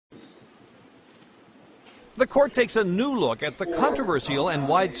The court takes a new look at the controversial and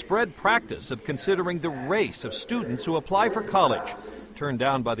widespread practice of considering the race of students who apply for college. Turned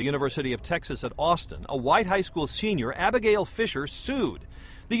down by the University of Texas at Austin, a White high school senior, Abigail Fisher, sued.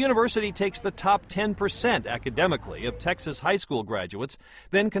 The university takes the top 10% academically of Texas high school graduates,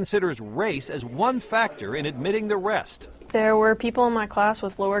 then considers race as one factor in admitting the rest. There were people in my class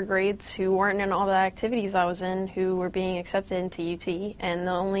with lower grades who weren't in all the activities I was in who were being accepted into UT, and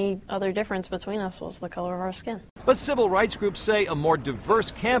the only other difference between us was the color of our skin. But civil rights groups say a more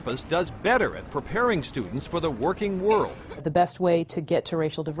diverse campus does better at preparing students for the working world. The best way to get to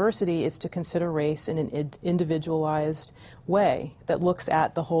racial diversity is to consider race in an individualized way that looks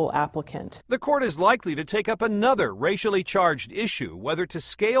at the whole applicant. The court is likely to take up another racially charged issue, whether to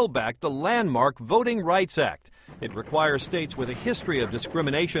scale back the landmark Voting Rights Act. It requires states with a history of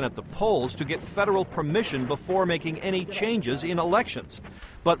discrimination at the polls to get federal permission before making any changes in elections.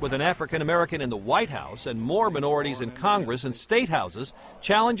 But with an African American in the White House and more minorities in Congress and state houses,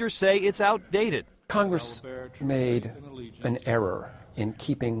 challengers say it's outdated. Congress made an error in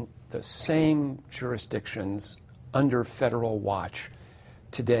keeping the same jurisdictions under federal watch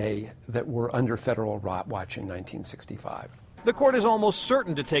today that were under federal watch in 1965. The court is almost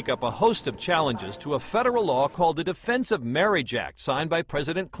certain to take up a host of challenges to a federal law called the Defense of Marriage Act, signed by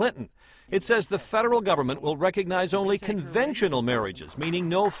President Clinton. It says the federal government will recognize only conventional marriages, meaning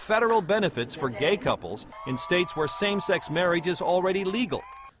no federal benefits for gay couples in states where same-sex marriage is already legal.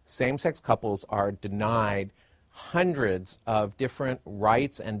 Same-sex couples are denied hundreds of different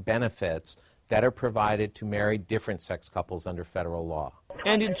rights and benefits that are provided to married different-sex couples under federal law.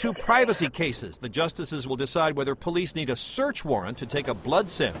 And in two privacy cases, the justices will decide whether police need a search warrant to take a blood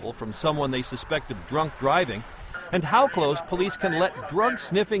sample from someone they suspect of drunk driving, and how close police can let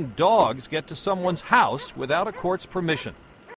drug-sniffing dogs get to someone's house without a court's permission.